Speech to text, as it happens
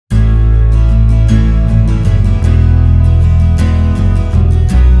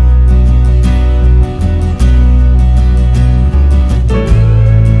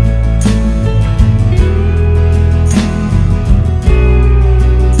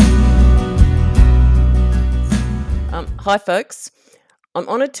Hi, folks. I'm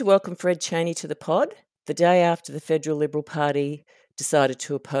honoured to welcome Fred Chaney to the pod the day after the Federal Liberal Party decided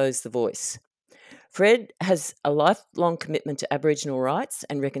to oppose The Voice. Fred has a lifelong commitment to Aboriginal rights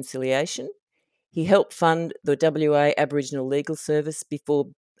and reconciliation. He helped fund the WA Aboriginal Legal Service before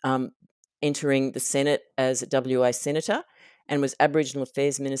entering the Senate as a WA Senator and was Aboriginal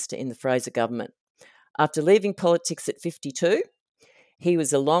Affairs Minister in the Fraser government. After leaving politics at 52, he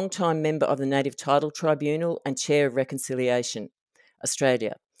was a long-time member of the Native Title Tribunal and Chair of Reconciliation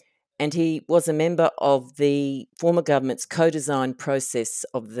Australia. And he was a member of the former government's co-design process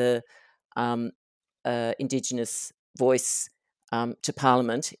of the Indigenous voice to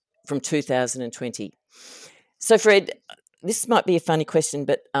Parliament from 2020. So, Fred, this might be a funny question,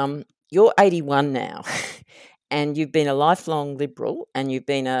 but you're 81 now, and you've been a lifelong Liberal, and you've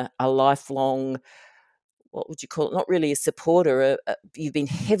been a lifelong, what would you call it? Not really a supporter. You've been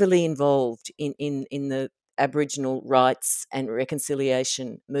heavily involved in the Aboriginal rights and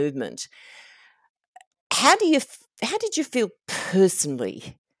reconciliation movement. How did you feel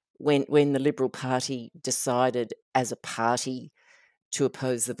personally when the Liberal Party decided as a party to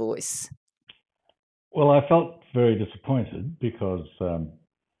oppose The Voice? Well, I felt very disappointed because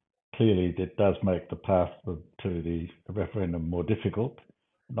clearly it does make the path to the referendum more difficult,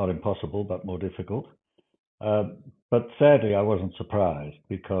 not impossible, but more difficult. But sadly, I wasn't surprised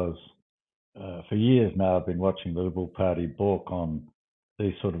because for years now I've been watching the Liberal Party balk on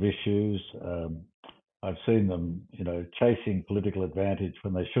these sort of issues. I've seen them, chasing political advantage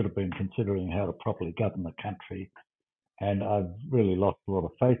when they should have been considering how to properly govern the country. And I've really lost a lot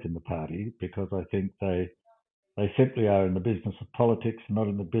of faith in the party because I think they simply are in the business of politics, not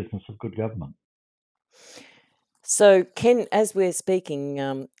in the business of good government. So, Ken, as we're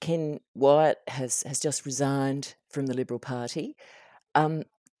speaking, Ken Wyatt has just resigned from the Liberal Party.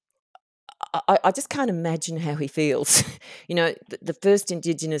 I just can't imagine how he feels. The first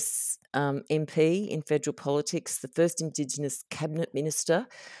Indigenous MP in federal politics, the first Indigenous cabinet minister,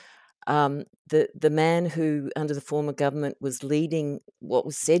 the man who, under the former government, was leading what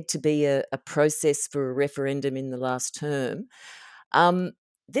was said to be a process for a referendum in the last term.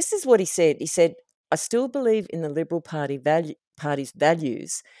 This is what he said. He said, "I still believe in the Liberal Party's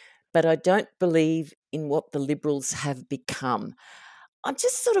values, but I don't believe in what the Liberals have become." I'm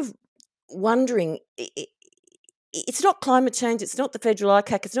just sort of wondering, it's not climate change, it's not the federal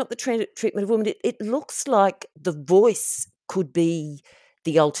ICAC, it's not the treatment of women. It looks like The Voice could be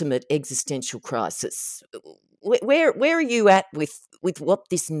the ultimate existential crisis. Where are you at with what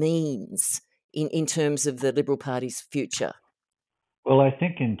this means in terms of the Liberal Party's future? Well, I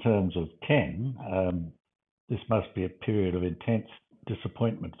think in terms of Ken, this must be a period of intense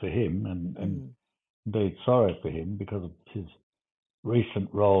disappointment for him and indeed sorrow for him because of his recent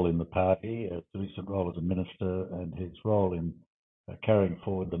role in the party, his recent role as a minister, and his role in carrying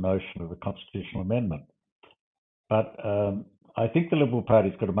forward the notion of a constitutional amendment. But I think the Liberal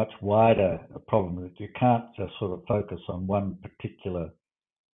Party's got a much wider problem that you can't just sort of focus on one particular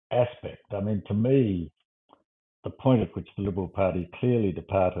aspect. I mean, to me, the point at which the Liberal Party clearly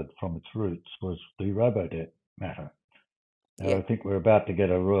departed from its roots was the robo-debt matter. Now, I think we're about to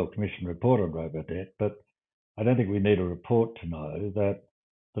get a Royal Commission report on robo-debt, but I don't think we need a report to know that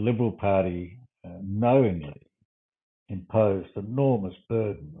the Liberal Party knowingly imposed enormous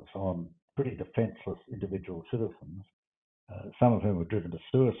burdens on pretty defenceless individual citizens, some of whom were driven to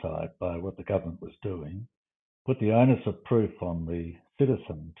suicide by what the government was doing, put the onus of proof on the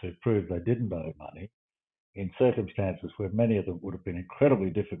citizen to prove they didn't owe money in circumstances where many of them would have been incredibly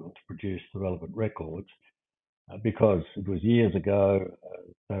difficult to produce the relevant records because it was years ago,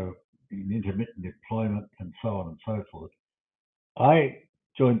 they were in intermittent employment and so on and so forth. I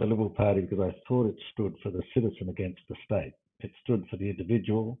joined the Liberal Party because I thought it stood for the citizen against the state. It stood for the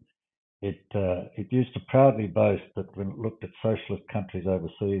individual. It used to proudly boast that when it looked at socialist countries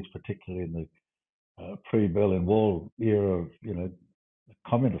overseas, particularly in the pre-Berlin Wall era of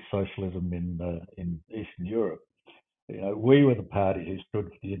communist socialism in Eastern Europe, we were the party who stood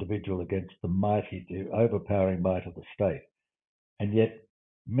for the individual against the mighty, the overpowering might of the state. And yet,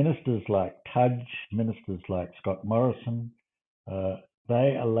 ministers like Tudge, ministers like Scott Morrison,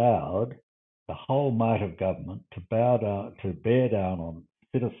 they allowed the whole might of government to bear down on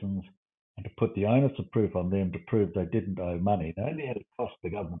citizens and to put the onus of proof on them to prove they didn't owe money. They only had to cost the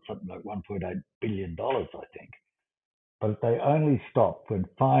government something like $1.8 billion, I think. But they only stopped when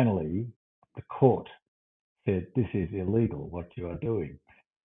finally the court said, this is illegal, what you are doing.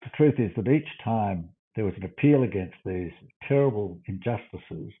 The truth is that each time there was an appeal against these terrible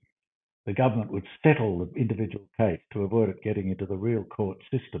injustices, the government would settle the individual case to avoid it getting into the real court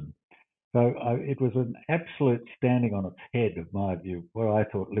system. It was an absolute standing on its head of my view, what I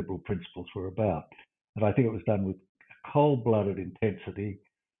thought liberal principles were about. And I think it was done with cold-blooded intensity,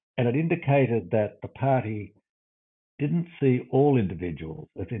 and it indicated that the party didn't see all individuals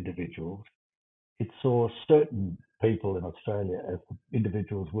as individuals. It saw certain people in Australia as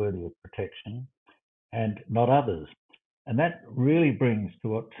individuals worthy of protection and not others. And that really brings to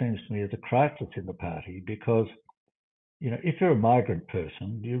what seems to me as a crisis in the party because, if you're a migrant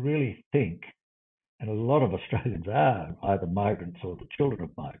person, do you really think, and a lot of Australians are either migrants or the children of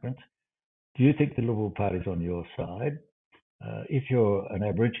migrants, do you think the Liberal Party's on your side? If you're an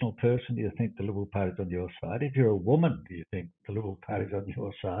Aboriginal person, do you think the Liberal Party's on your side? If you're a woman, do you think the Liberal Party's on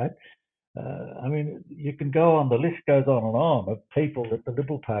your side? You can go on, the list goes on and on of people that the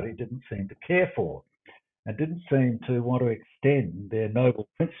Liberal Party didn't seem to care for and didn't seem to want to extend their noble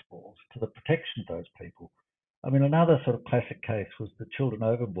principles to the protection of those people. Another sort of classic case was the Children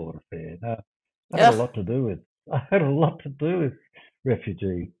Overboard affair. Now, I had a Ugh, lot to do with I had a lot to do with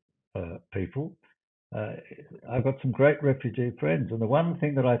refugee people. Uh, I've got some great refugee friends, and the one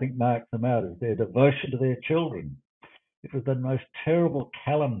thing that I think marks them out is their devotion to their children. It was the most terrible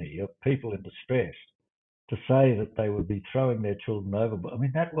calumny of people in distress to say that they would be throwing their children overboard.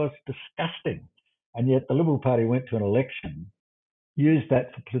 That was disgusting. And yet the Liberal Party went to an election, used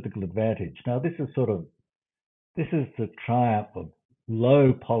that for political advantage. Now, this is the triumph of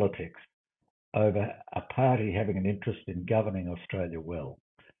low politics over a party having an interest in governing Australia well.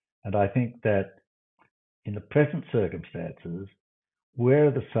 And I think that in the present circumstances, where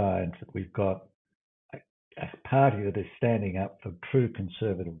are the signs that we've got a party that is standing up for true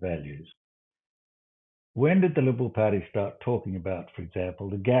conservative values? When did the Liberal Party start talking about, for example,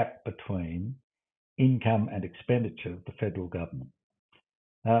 the gap between income and expenditure of the federal government?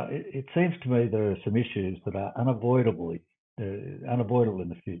 Now, it seems to me there are some issues that are unavoidable in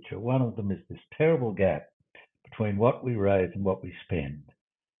the future. One of them is this terrible gap between what we raise and what we spend.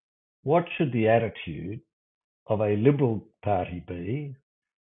 What should the attitude of a Liberal Party be,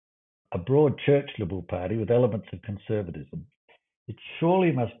 a broad church Liberal Party with elements of conservatism? It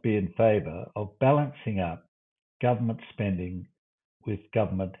surely must be in favour of balancing up government spending with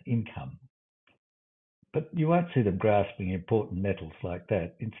government income. But you won't see them grasping important metals like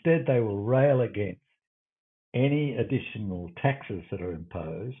that. Instead, they will rail against any additional taxes that are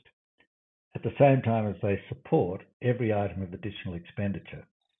imposed at the same time as they support every item of additional expenditure.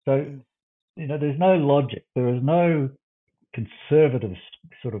 So, mm, there's no logic. There is no conservative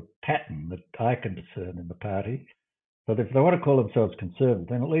sort of pattern that I can discern in the party. But if they want to call themselves conservative,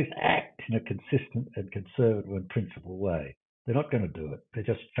 then at least act in a consistent and conservative and principled way. They're not going to do it. They're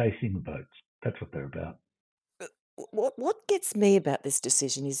just chasing votes. That's what they're about. what gets me about this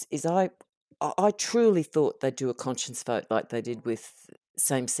decision is I truly thought they'd do a conscience vote like they did with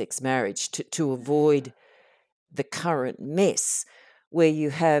same sex marriage to avoid the current mess where you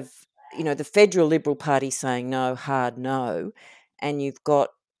have, the federal Liberal Party saying no, hard no, and you've got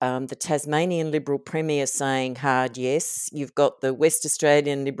the Tasmanian Liberal Premier saying hard yes. You've got the West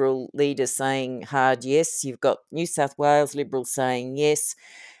Australian Liberal leader saying hard yes. You've got New South Wales Liberal saying yes.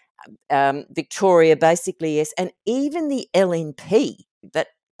 Victoria basically yes. And even the LNP, that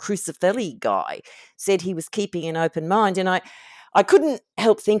Crucifeli guy, said he was keeping an open mind. And I couldn't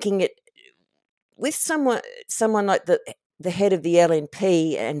help thinking it with someone like the head of the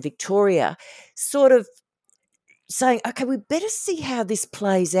LNP and Victoria sort of saying, okay, we better see how this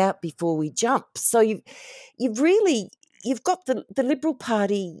plays out before we jump. So you've got the Liberal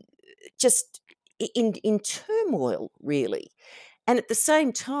Party just in turmoil, really. And at the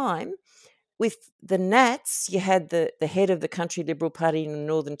same time, with the Nats, you had the head of the Country Liberal Party in the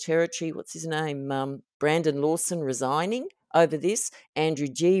Northern Territory, what's his name, Brandon Lawson, resigning over this, Andrew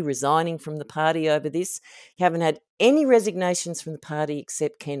Gee resigning from the party over this. You haven't had any resignations from the party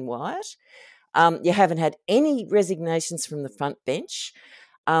except Ken Wyatt. You haven't had any resignations from the front bench.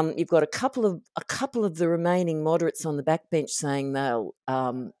 You've got a couple of the remaining moderates on the backbench saying they'll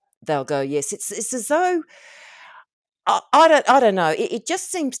go yes. It's as though I don't know. It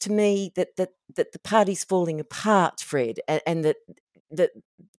just seems to me that the party's falling apart, Fred, and that the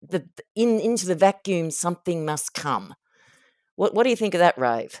into the vacuum something must come. What do you think of that,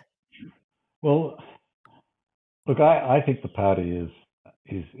 Rave? Well, look, I think the party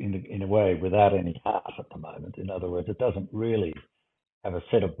is in a way without any heart at the moment. In other words, it doesn't really have a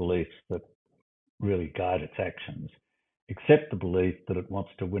set of beliefs that really guide its actions, except the belief that it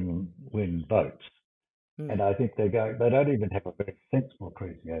wants to win votes. Mm, And I think they don't even have a very sensible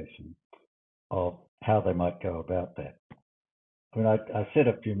appreciation of how they might go about that. I said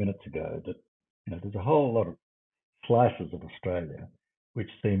a few minutes ago that there's a whole lot of slices of Australia which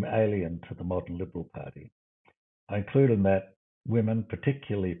seem alien to the modern Liberal Party. I include in that women,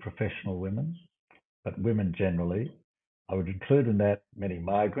 particularly professional women, but women generally. I would include in that many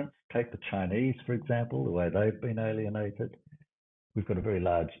migrants. Take the Chinese, for example, the way they've been alienated. We've got a very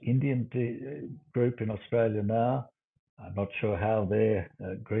large Indian group in Australia now. I'm not sure how they're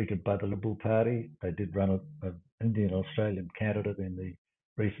greeted by the Liberal Party. They did run an Indian Australian candidate in the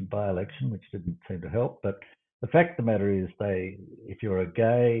recent by-election, which didn't seem to help. But the fact of the matter is, if you're a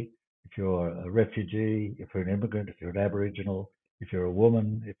gay, if you're a refugee, if you're an immigrant, if you're an Aboriginal, if you're a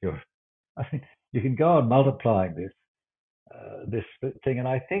woman, I think you can go on multiplying this thing. And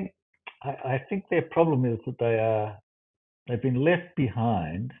I think their problem is that they've been left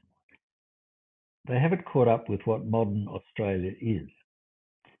behind. They haven't caught up with what modern Australia is.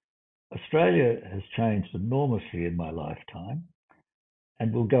 Australia has changed enormously in my lifetime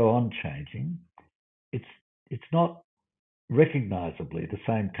and will go on changing. It's it's not recognisably the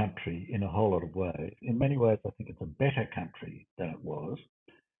same country in a whole lot of ways. In many ways, I think it's a better country than it was.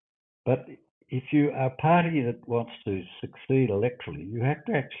 But if you are a party that wants to succeed electorally, you have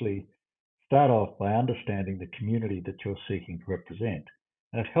to actually start off by understanding the community that you're seeking to represent.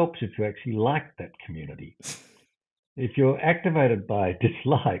 And it helps if you actually like that community. If you're activated by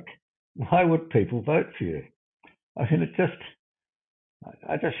dislike, why would people vote for you? I mean,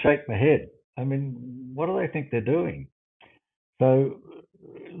 I just shake my head. I mean, what do they think they're doing? So,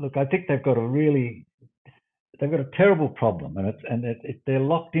 look, I think they've got a terrible problem, and they're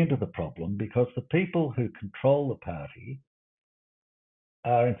locked into the problem because the people who control the party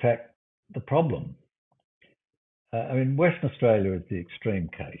are, in fact, the problem. I mean, Western Australia is the extreme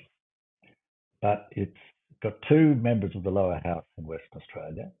case, but it's got two members of the lower house in Western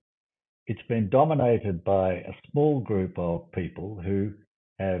Australia. It's been dominated by a small group of people who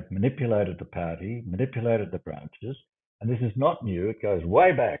have manipulated the party, manipulated the branches. And this is not new. It goes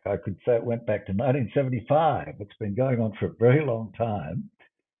way back. I could say it went back to 1975. It's been going on for a very long time.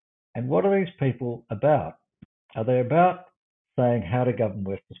 And what are these people about? Are they about saying how to govern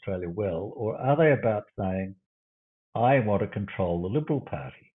Western Australia well, or are they about saying, I want to control the Liberal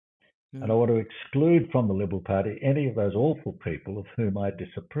Party and I want to exclude from the Liberal Party any of those awful people of whom I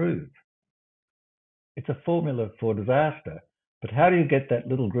disapprove? It's a formula for disaster. But how do you get that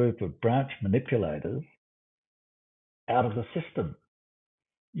little group of branch manipulators out of the system?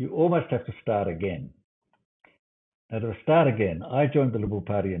 You almost have to start again. Now, to start again, I joined the Liberal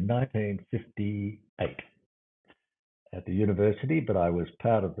Party in 1958 at the university, but I was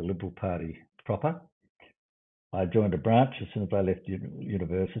part of the Liberal Party proper. I joined a branch as soon as I left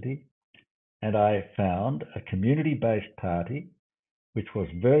university, and I found a community-based party which was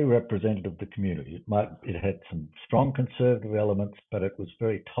very representative of the community. It had some strong conservative elements, but it was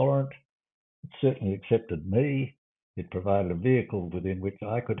very tolerant. It certainly accepted me. It provided a vehicle within which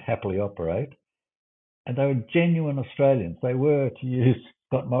I could happily operate. And they were genuine Australians. They were, to use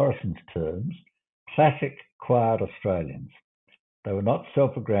Scott Morrison's terms, classic quiet Australians. They were not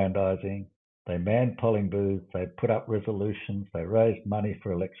self-aggrandising. They manned polling booths. They put up resolutions. They raised money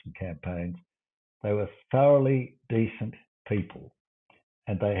for election campaigns. They were thoroughly decent people.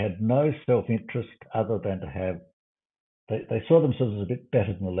 And they had no self-interest other than to have, they saw themselves as a bit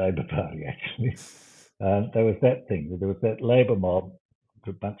better than the Labor Party, actually. There was that thing. There was that Labor mob,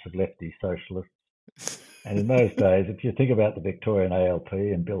 a bunch of lefty socialists. And in those days, if you think about the Victorian ALP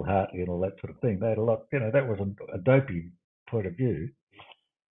and Bill Hartley and all that sort of thing, they had a lot, that was a dopey point of view.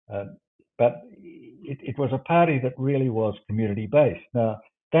 But it was a party that really was community-based. Now,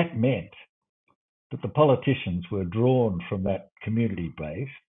 that meant that the politicians were drawn from that community base,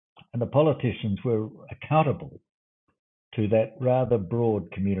 and the politicians were accountable to that rather broad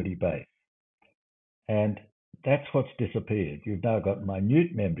community base. And that's what's disappeared. You've now got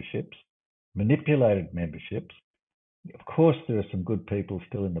minute memberships, manipulated memberships. Of course, there are some good people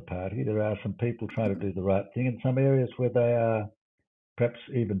still in the party. There are some people trying to do the right thing in some areas where they are perhaps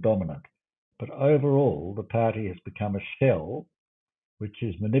even dominant. But overall, the party has become a shell which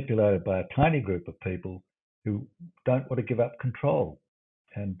is manipulated by a tiny group of people who don't want to give up control.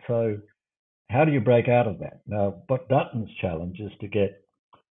 And so, how do you break out of that? Now, Bot Dutton's challenge is to get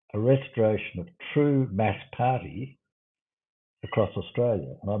a restoration of true mass party across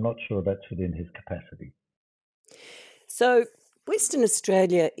Australia. And I'm not sure that's within his capacity. So, Western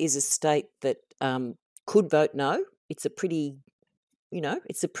Australia is a state that could vote no. It's a pretty,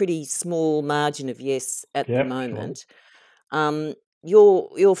 it's a pretty small margin of yes at the moment. Sure.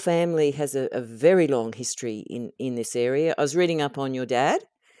 Your family has a very long history in this area. I was reading up on your dad,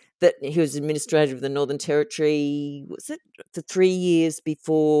 that he was administrator of the Northern Territory, was it for 3 years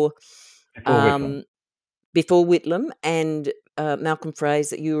before before Whitlam and Malcolm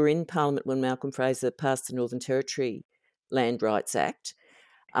Fraser. You were in Parliament when Malcolm Fraser passed the Northern Territory Land Rights Act.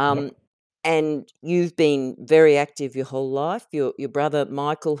 Yep. And you've been very active your whole life. Your brother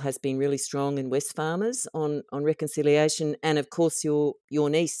Michael has been really strong in Wesfarmers on reconciliation, and of course your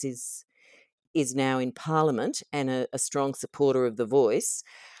niece is now in Parliament and a strong supporter of the Voice.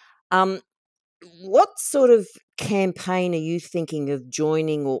 What sort of campaign are you thinking of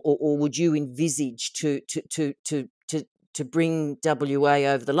joining, or would you envisage to bring WA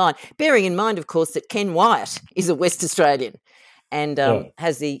over the line? Bearing in mind, of course, that Ken Wyatt is a West Australian and Yeah.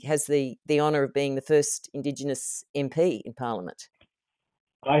 has the honour of being the first Indigenous MP in Parliament.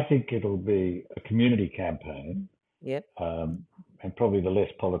 I think it'll be a community campaign, Yep. and probably the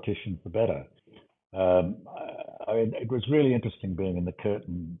less politicians, the better. I mean, it was really interesting being in the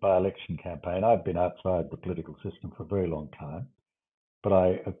Curtin by-election campaign. I've been outside the political system for a very long time, but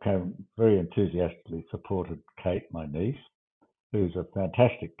I came very enthusiastically supported Kate, my niece, who's a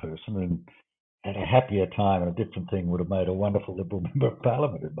fantastic person, and at a happier time and a different thing would have made a wonderful Liberal member of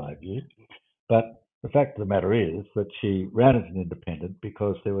Parliament, in my view. But the fact of the matter is that she ran as an independent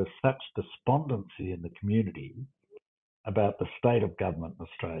because there was such despondency in the community about the state of government in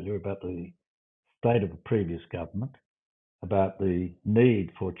Australia, about the state of the previous government, about the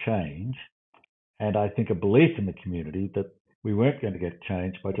need for change, and I think a belief in the community that we weren't going to get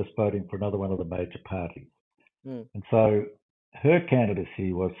change by just voting for another one of the major parties. Mm. And so her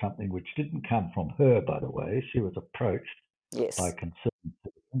candidacy was something which didn't come from her, by the way. She was approached by Yes. concerned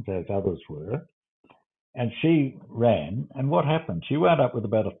citizens, as others were, and she ran. And what happened? She wound up with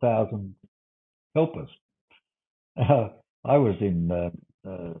about 1,000 helpers. I was in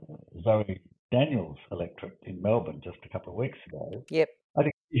Zoe Daniels' electorate in Melbourne just a couple of weeks ago. Yep. I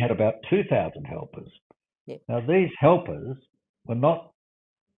think she had about 2,000 helpers. Yep. Now, these helpers were not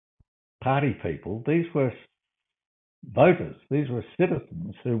party people. These were voters. These were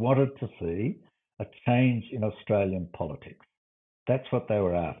citizens who wanted to see a change in Australian politics. That's what they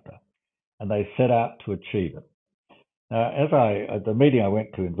were after. And they set out to achieve it. Now, the meeting I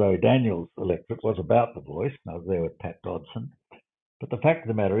went to in Zoe Daniels' electorate was about the Voice, and I was there with Pat Dodson. But the fact of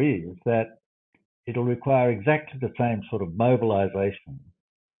the matter is that it'll require exactly the same sort of mobilisation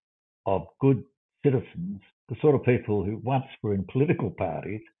of good citizens, the sort of people who once were in political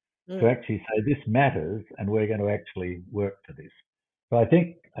parties, to actually say this matters and we're going to actually work to this. So I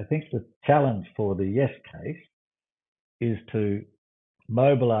think the challenge for the yes case is to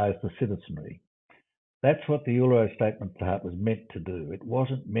mobilise the citizenry. That's what the Uluru Statement to Heart was meant to do. It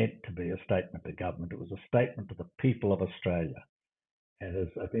wasn't meant to be a statement to government. It was a statement to the people of Australia. And as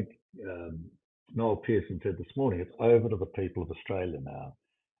I think Noel Pearson said this morning, it's over to the people of Australia now.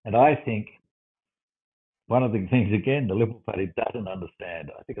 And I think one of the things, again, the Liberal Party doesn't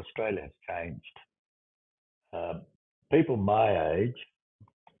understand, I think Australia has changed. People my age,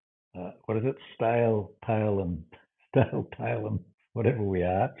 what is it, stale, pale, and whatever we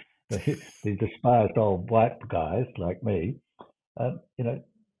are, the despised old white guys like me, you know,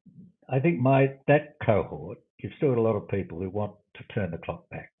 I think that cohort, you've still got a lot of people who want to turn the clock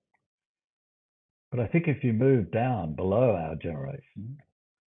back. But I think if you move down below our generation,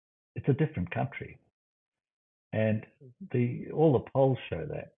 it's a different country. And all the polls show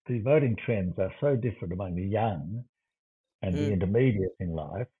that. The voting trends are so different among the young and the intermediate in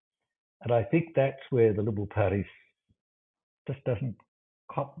life. And I think that's where the Liberal Party just doesn't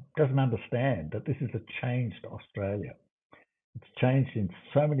understand that this is a changed Australia. It's changed in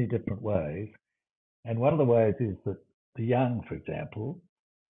so many different ways. And one of the ways is that the young, for example,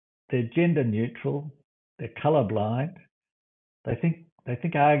 they're gender neutral, they're colourblind. They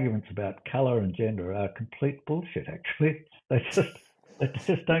think arguments about colour and gender are complete bullshit. Actually, they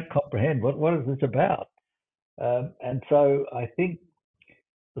just don't comprehend what is this about. And so I think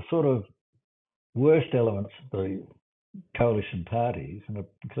the sort of worst elements of the coalition parties, and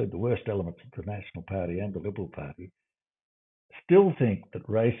include the worst elements of the National Party and the Liberal Party, still think that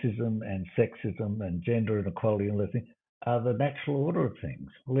racism and sexism and gender inequality and everything are the natural order of things.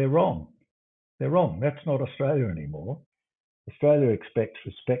 Well, they're wrong. They're wrong. That's not Australia anymore. Australia expects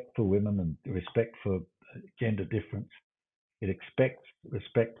respect for women and respect for gender difference. It expects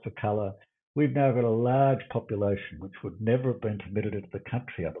respect for colour. We've now got a large population which would never have been permitted into the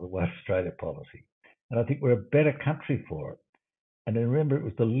country under the White Australia policy. And I think we're a better country for it. And then remember, it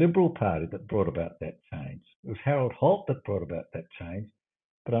was the Liberal Party that brought about that change. It was Harold Holt that brought about that change.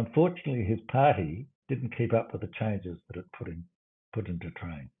 But unfortunately, his party didn't keep up with the changes that it put into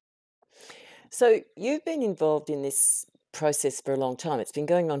train. So you've been involved in this process for a long time. It's been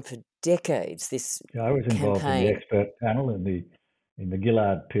going on for decades, this Yeah, I was involved in the campaign. expert panel in the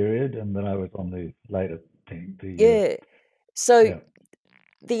Gillard period, and then I was on the later interesting. Yeah. So Yeah.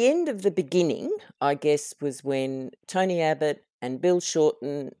 the end of the beginning, I guess, was when Tony Abbott and Bill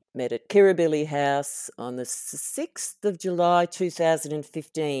Shorten met at Kirribilli House on the 6th of July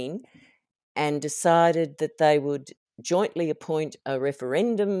 2015 and decided that they would jointly appoint a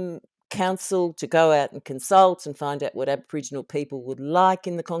referendum council to go out and consult and find out what Aboriginal people would like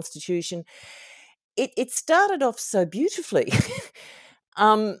in the Constitution. It started off so beautifully.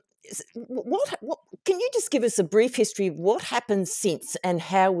 What can you just give us a brief history of what happened since and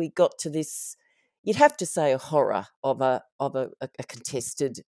how we got to this? You'd have to say a horror of a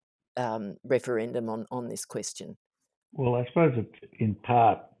contested referendum on this question. Well, I suppose it's in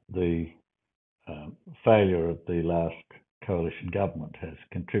part the failure of the last coalition government has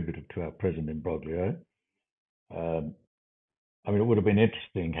contributed to our present imbroglio. Um, I mean, it would have been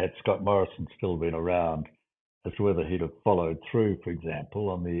interesting had Scott Morrison still been around as to whether he'd have followed through, for example,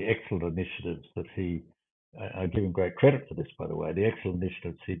 on the excellent initiatives that I give him great credit for this, by the way, the excellent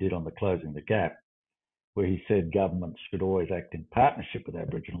initiatives he did on the Closing the Gap, where he said governments should always act in partnership with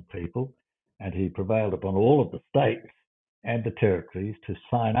Aboriginal people. And he prevailed upon all of the states and the territories to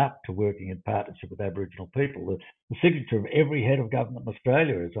sign up to working in partnership with Aboriginal people. The signature of every head of government in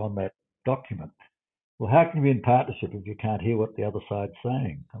Australia is on that document. Well, how can you be in partnership if you can't hear what the other side's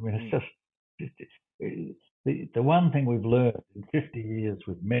saying? I mean, the one thing we've learned in 50 years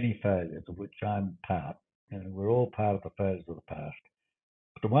with many failures, of which I'm part, and we're all part of the failures of the past.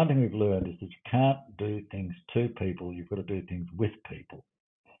 But the one thing we've learned is that you can't do things to people, you've got to do things with people.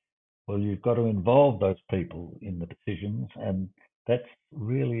 Well, you've got to involve those people in the decisions, and that's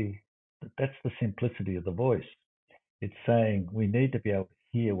the simplicity of the voice. It's saying we need to be able to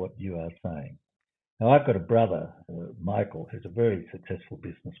hear what you are saying. Now, I've got a brother, Michael, who's a very successful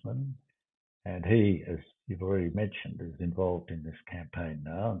businessman, and he, as you've already mentioned, is involved in this campaign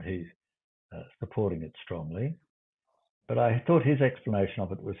now, and he's supporting it strongly. But I thought his explanation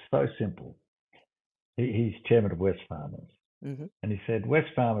of it was so simple. He's chairman of Wesfarmers, Mm-hmm. and he said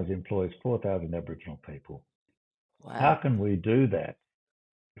Wesfarmers employs 4,000 Aboriginal people. How Wow. can we do that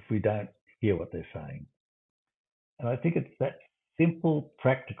if we don't hear what they're saying? And I think it's that simple,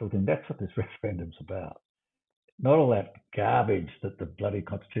 practical thing. That's what this referendum's about. Not all that garbage that the bloody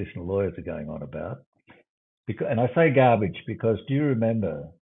constitutional lawyers are going on about. And I say garbage because do you remember,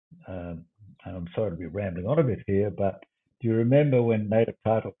 and I'm sorry to be rambling on a bit here, but do you remember when native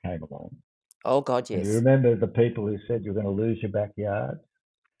title came along? Oh God, And you yes. remember the people who said you're going to lose your backyard?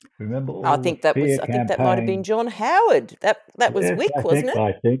 Remember I all the think that was. fear I think that might have been campaigns? John Howard. That was Yes, Wick, I wasn't think it?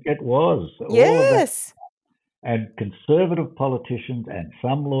 I think it was all of that, Yes. and conservative politicians and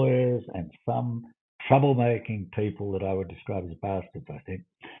some lawyers and some troublemaking people that I would describe as bastards, I think,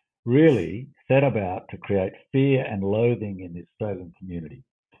 really set about to create fear and loathing in the Australian community.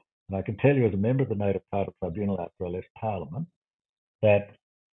 And I can tell you, as a member of the Native Title Tribunal after I left Parliament, that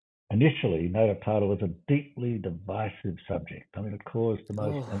initially native title was a deeply divisive subject. I mean, it caused the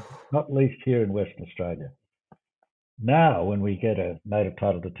most, and Oh, not least here in Western Australia. Now, when we get a native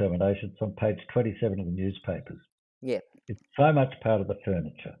title determination, it's on page 27 of the newspapers. yeah, It's so much part of the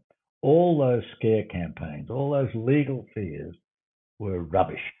furniture. All those scare campaigns, all those legal fears were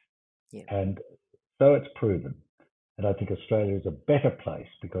rubbish. yeah. And so it's proven. And I think Australia is a better place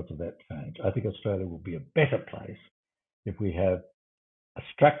because of that change. I think Australia will be a better place if we have a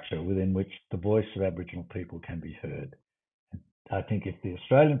structure within which the voice of Aboriginal people can be heard. I think if the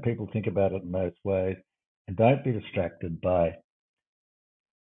Australian people think about it in those ways and don't be distracted by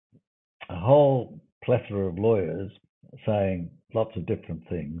a whole plethora of lawyers saying lots of different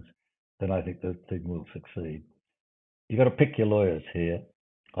things, then I think the thing will succeed. You've got to pick your lawyers here.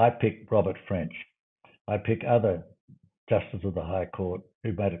 I pick Robert French. I pick other justices of the High Court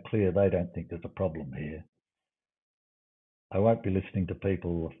who made it clear they don't think there's a problem here. I won't be listening to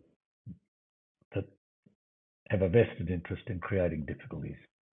people that have a vested interest in creating difficulties.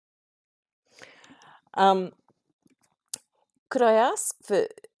 Um, could I ask for?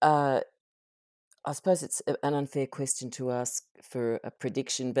 I suppose it's an unfair question to ask for a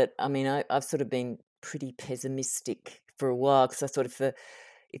prediction, but I mean, I've sort of been pretty pessimistic for a while because I sort of,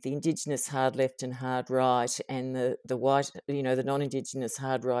 if the Indigenous hard left and hard right and the white, the non-Indigenous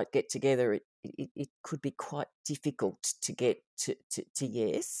hard right get together, it could be quite difficult to get to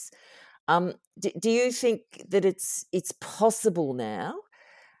yes. Do you think that it's possible now?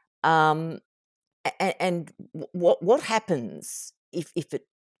 And what happens if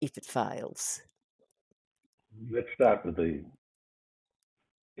it fails? Let's start with the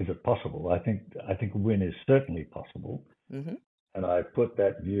is it possible? I think a win is certainly possible, Mm-hmm. and I put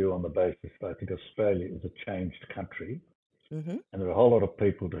that view on the basis that I think Australia is a changed country. Mm-hmm. And there are a whole lot of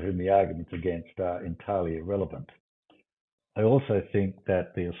people to whom the arguments against are entirely irrelevant. I also think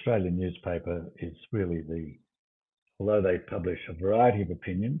that the Australian newspaper is really although they publish a variety of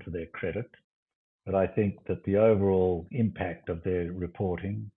opinion to their credit, but I think that the overall impact of their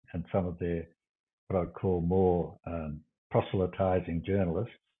reporting and some of their, what I'd call more proselytising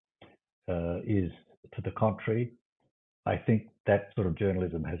journalists, is to the contrary. I think that sort of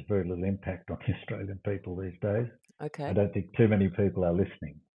journalism has very little impact on the Australian people these days. Okay. I don't think too many people are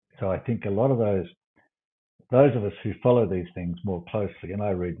listening. So I think a lot of those of us who follow these things more closely, and I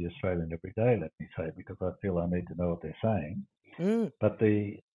read the Australian every day, let me say, because I feel I need to know what they're saying. But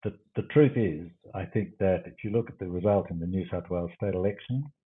the truth is, I think that if you look at the result in the New South Wales state election,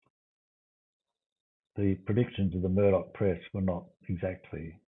 the predictions of the Murdoch press were not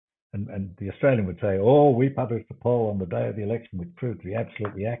exactly, and the Australian would say, oh, we published a poll on the day of the election which proved to be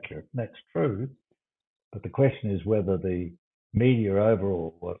absolutely accurate. And that's true. But the question is whether the media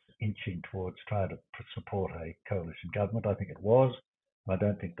overall was inching towards trying to support a coalition government. I think it was. I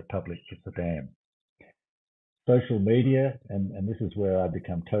don't think the public gives a damn. Social media, and this is where I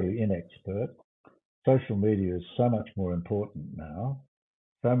become totally inexpert, social media is so much more important now.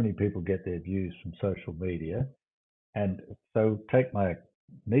 So many people get their views from social media. And so take my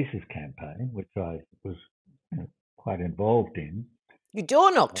niece's campaign, which I was quite involved in. You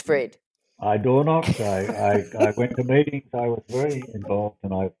door knocked, Fred. I door knocked. I went to meetings. I was very involved,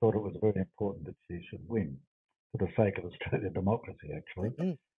 and I thought it was very important that she should win for the sake of Australian democracy, actually.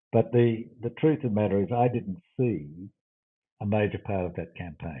 Mm-hmm. But the truth of the matter is I didn't see a major part of that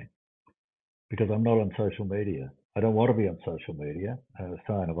campaign because I'm not on social media. I don't want to be on social media, a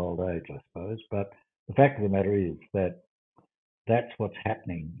sign of old age, I suppose. But the fact of the matter is that that's what's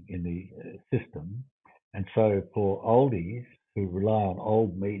happening in the system. And so for oldies who rely on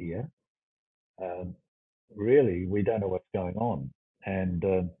old media, really, we don't know what's going on.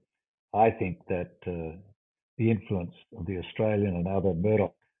 And I think that the influence of the Australian and other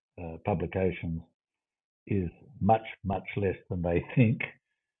Murdoch publications is much, much less than they think.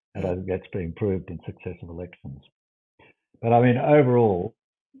 And I think that's been proved in successive elections. But I mean, overall,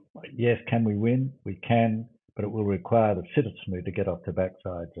 yes, can we win? We can, but it will require the citizenry to get off their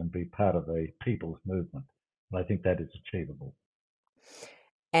backsides and be part of a people's movement. And I think that is achievable.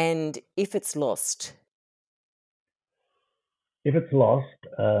 And if it's lost? If it's lost,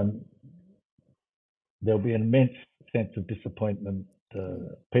 there'll be an immense sense of disappointment.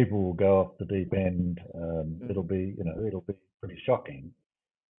 People will go off the deep end. It'll be pretty shocking.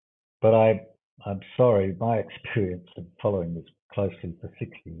 But I'm sorry, my experience of following this closely for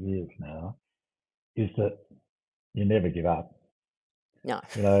 60 years now is that you never give up. No.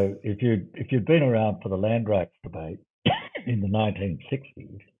 You know, if you'd been around for the land rights debate in the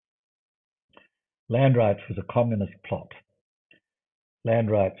 1960s, land rights was a communist plot. Land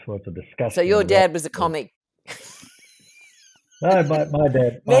rights was a discussion. So your dad was a comic. No, my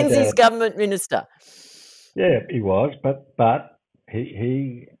dad. Menzies government minister. Yeah, he was, but my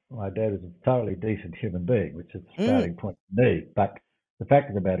dad is a thoroughly decent human being, which is the starting point for me. But the fact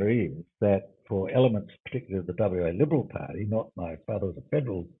of the matter is that for elements, particularly of the WA Liberal Party, not my father was a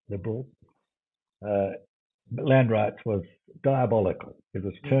federal Liberal, land rights was diabolical. It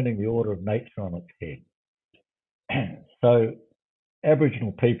was turning the order of nature on its head. So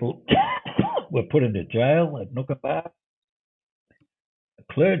Aboriginal people were put into jail at Nookambah.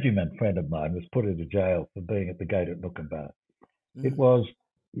 A clergyman friend of mine was put into jail for being at the gate at Nookambah.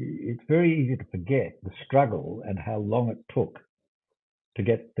 It's very easy to forget the struggle and how long it took to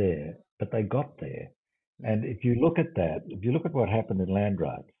get there, but they got there. And if you look at that, if you look at what happened in land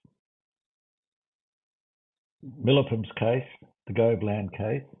rights, Millipham's case, the Gove land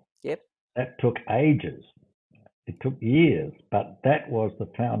case, that took ages. It took years, but that was the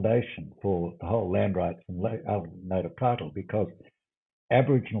foundation for the whole land rights and native title because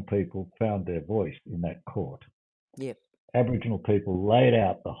Aboriginal people found their voice in that court. Aboriginal people laid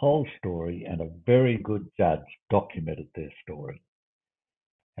out the whole story and a very good judge documented their story.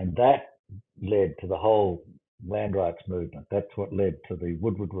 And that led to the whole land rights movement. That's what led to the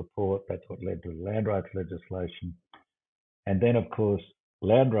Woodward Report. That's what led to the land rights legislation. And then, of course,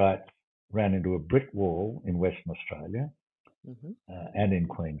 land rights ran into a brick wall in Western Australia and in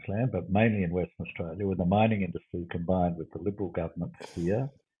Queensland, but mainly in Western Australia, with the mining industry combined with the Liberal government here,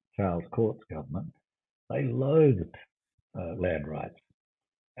 Charles Court's government. They loathed land rights.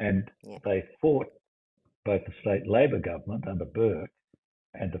 And they fought both the state Labor government under Burke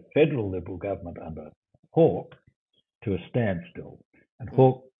and the federal Liberal government under Hawke to a standstill. And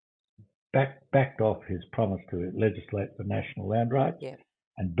Hawke backed off his promise to legislate for national land rights,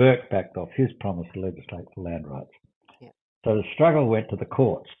 and Burke backed off his promise to legislate for land rights. So the struggle went to the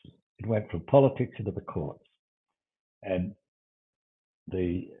courts. It went from politics into the courts. And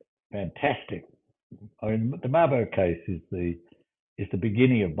the fantastic, I mean, the Mabo case is the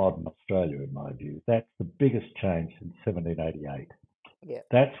beginning of modern Australia, in my view. That's the biggest change since 1788. Yeah.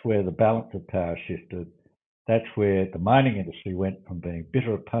 That's where the balance of power shifted. That's where the mining industry went from being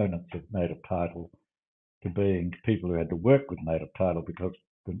bitter opponents of native title to being people who had to work with native title because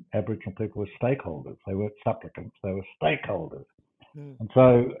the Aboriginal people were stakeholders. They weren't supplicants, they were stakeholders. Mm. And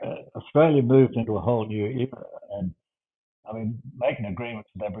so Australia moved into a whole new era. And I mean, making agreements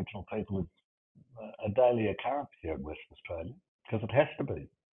with Aboriginal people is a daily occurrence here in Western Australia because it has to be.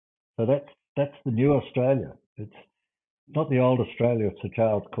 So that's the new Australia. It's not the old Australia of Sir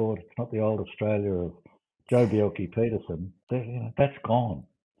Charles Court. It's not the old Australia of Joh Bjelke-Petersen. That's gone.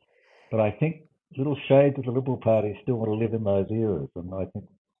 But I think little shades of the Liberal Party still want to live in those eras, and I think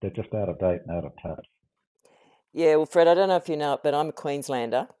they're just out of date and out of touch. Yeah, well, Fred, I don't know if you know it, but I'm a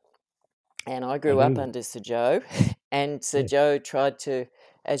Queenslander, and I I grew up do. under Sir Joh, and Sir Yes. Joh tried to,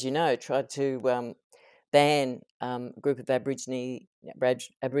 as you know, ban a group of Aboriginal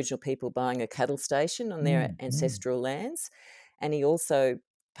people buying a cattle station on their Mm. ancestral lands, and he also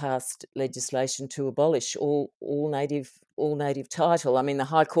passed legislation to abolish all native title. I mean, the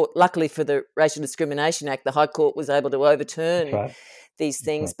High Court, luckily for the Racial Discrimination Act, the High Court was able to That's overturn right. these That's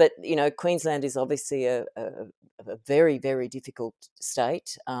things. right. But Queensland is obviously a very, very difficult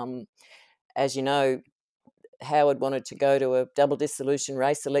state. As you know, Howard wanted to go to a double dissolution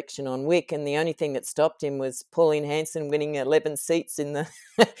race election on Wick, and the only thing that stopped him was Pauline Hanson winning 11 seats in the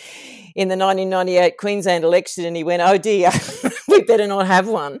in the 1998 Queensland election, and he went, "Oh dear, we better not have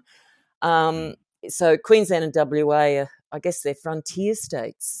one." Mm. Um, so Queensland and WA are, I guess, they're frontier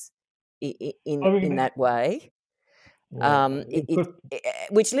states I in mean, that way. yeah,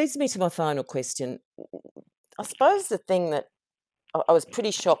 Which leads me to my final question. I suppose the thing that I was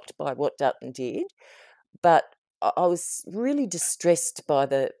pretty shocked by what Dutton did, but I was really distressed by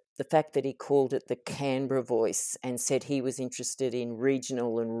the fact that he called it the Canberra voice and said he was interested in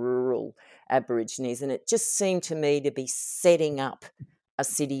regional and rural Aborigines. And it just seemed to me to be setting up a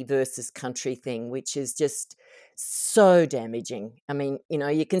city versus country thing, which is just so damaging. I mean,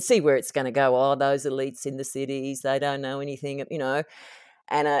 you can see where it's going to go. Oh, those elites in the cities, they don't know anything,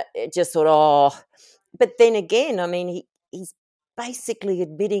 And it just thought, oh, but then again, I mean, he's basically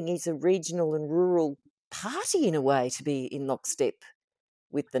admitting he's a regional and rural party in a way to be in lockstep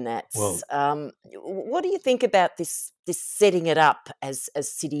with the Nats. well, What do you think about this setting it up as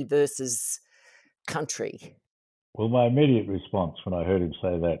city versus country? well, my immediate response when I heard him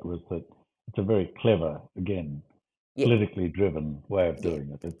say that was that it's a very clever, again, Yeah, politically driven way of yeah,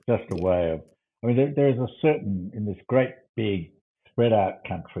 doing it. It's just a yeah. way of, I mean, there is a certain, in this great, big, spread out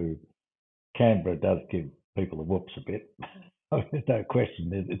country, Canberra does give people the whoops a bit. There's no question.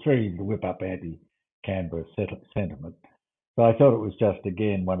 It's very easy to whip up anti-Canberra sentiment. So I thought it was just,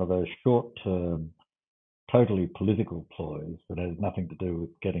 again, one of those short-term, totally political ploys that has nothing to do with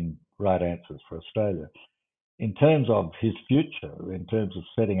getting right answers for Australia. In terms of his future, in terms of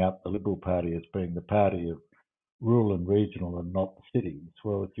setting up the Liberal Party as being the party of rural and regional and not the cities,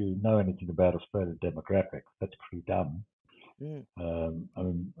 well, if you know anything about Australian demographics, that's pretty dumb. Mm, I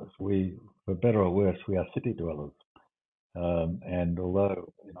mean, for better or worse, we are city dwellers. And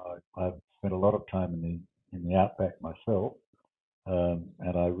although I've spent a lot of time in the outback myself,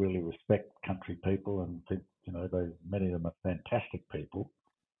 and I really respect country people and think many of them are fantastic people.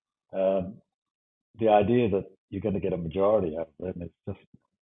 Um, the idea that you're going to get a majority out of them is just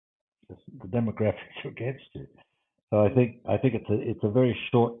the demographics are against you. So mm. I think it's a very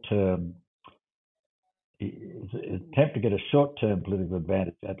short term. It's an attempt to get a short term political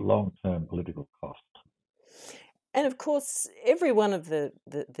advantage at long term political cost. And of course, every one of the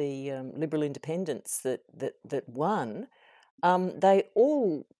Liberal independents that won, they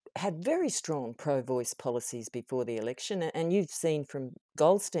all had very strong pro-voice policies before the election, and you've seen from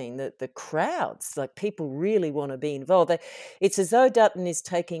Goldstein that the crowds, like people, really want to be involved. It's as though Dutton is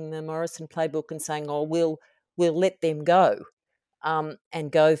taking the Morrison playbook and saying, "Oh, we'll let them go."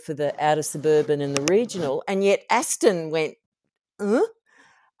 And go for the outer suburban and the regional, and yet Aston went, "Huh?"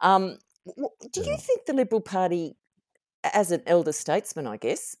 Do you Yeah. think the Liberal Party, as an elder statesman, I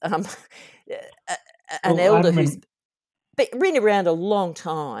guess, an Well, I elder who's mean, been around a long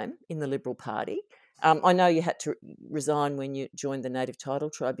time in the Liberal Party. I know you had to resign when you joined the Native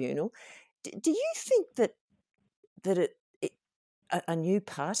Title Tribunal. Do you think that a new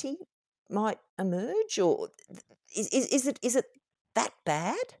party might emerge, or is it that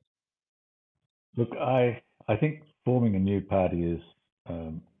bad? look, I think forming a new party is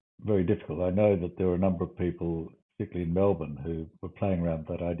very difficult. I know that there are a number of people particularly in Melbourne, who were playing around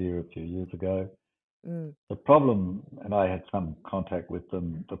with that idea a few years ago. Mm. The problem, and I had some contact with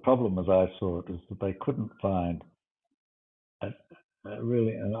them, the problem as I saw it is that they couldn't find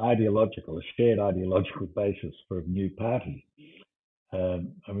really a shared ideological basis for a new party.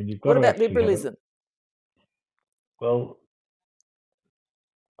 You've got What to about actually liberalism? Well,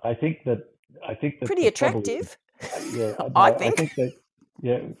 I think that Pretty the trouble is, attractive, I no, I think. think that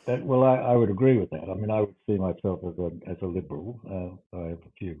I would agree with that. I mean, I would see myself as a liberal. I have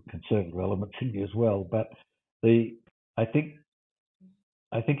a few conservative elements in me as well, but I think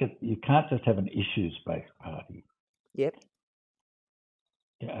you can't just have an issues-based party. Yep.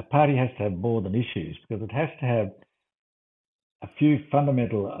 A party has to have more than issues because it has to have a few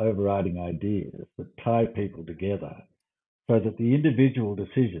fundamental overriding ideas that tie people together so that the individual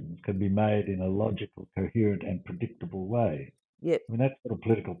decisions can be made in a logical, coherent and predictable way. Yep. I mean, that's what a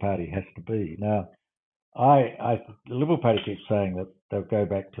political party has to be. Now, the Liberal Party keeps saying that they'll go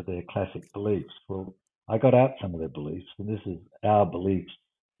back to their classic beliefs. Well, I got out some of their beliefs, and this is our beliefs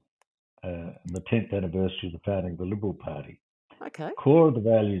in the 10th anniversary of the founding of the Liberal Party. Okay. Core of the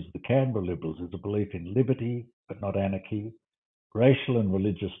values of the Canberra Liberals is a belief in liberty, but not anarchy, racial and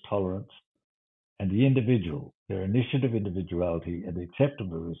religious tolerance, and the individual, their initiative, individuality, and the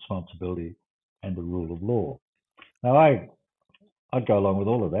acceptance of responsibility and the rule of law. Now, I'd go along with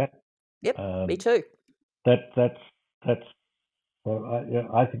all of that. Yep, me too. I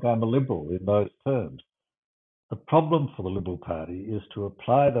think I'm a liberal in those terms. The problem for the Liberal Party is to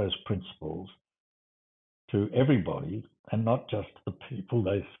apply those principles to everybody and not just the people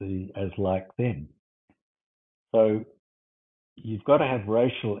they see as like them. So you've got to have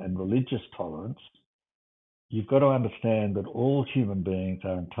racial and religious tolerance. You've got to understand that all human beings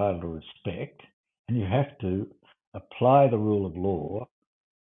are entitled to respect, and you have to apply the rule of law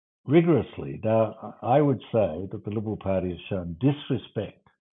rigorously. Now, I would say that the Liberal Party has shown disrespect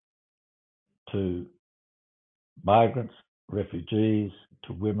to migrants, refugees,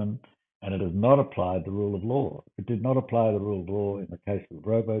 to women, and it has not applied the rule of law. It did not apply the rule of law in the case of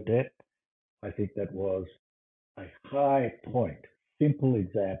robo-debt. I think that was a high point, simple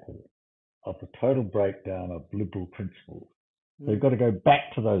example of the total breakdown of liberal principles. So you've got to go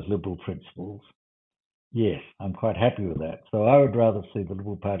back to those liberal principles. Yes, I'm quite happy with that. So I would rather see the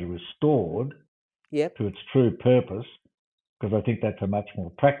Liberal Party restored to its true purpose, because I think that's a much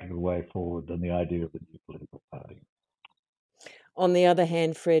more practical way forward than the idea of a new political party. On the other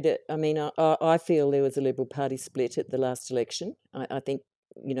hand, Fred, I mean, I feel there was a Liberal Party split at the last election. I think,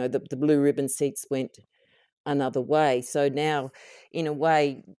 the blue ribbon seats went another way. So now, in a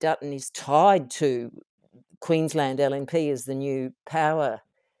way, Dutton is tied to Queensland LNP as the new power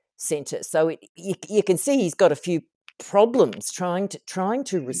centre. So you can see he's got a few problems trying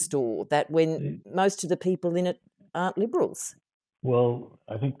to restore that when most of the people in it aren't Liberals. Well,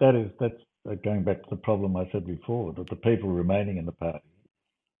 I think that's going back to the problem I said before, that the people remaining in the party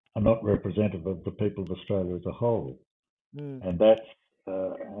are not representative of the people of Australia as a whole, and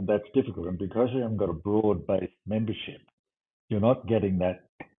that's difficult. And because you haven't got a broad-based membership, you're not getting that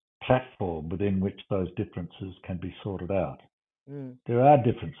platform within which those differences can be sorted out. There are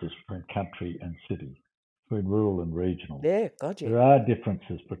differences between country and city, between rural and regional. Yeah, gotcha. There are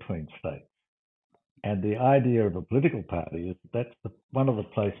differences between states. And the idea of a political party is that's one of the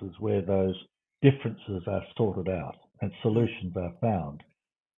places where those differences are sorted out and solutions are found.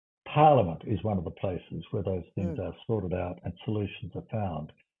 Parliament is one of the places where those things are sorted out and solutions are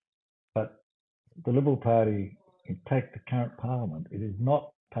found. But the Liberal Party, take the current Parliament, it is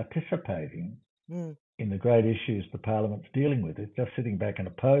not participating in the great issues the Parliament's dealing with. It's just sitting back and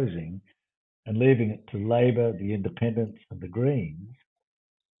opposing and leaving it to Labor, the Independents and the Greens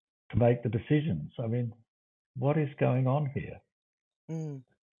to make the decisions. I mean, what is going on here?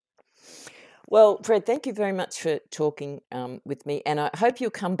 Well, Fred, thank you very much for talking with me, and I hope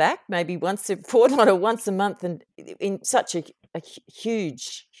you'll come back maybe once a fortnight or once a month, and in such a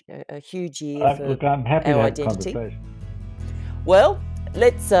huge year for I'm happy our to have identity. Conversation. Well,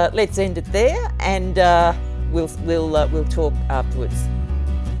 let's end it there, and we'll talk afterwards.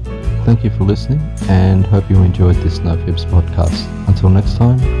 Thank you for listening, and hope you enjoyed this No Fibs podcast. Until next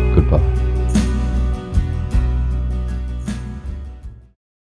time, goodbye.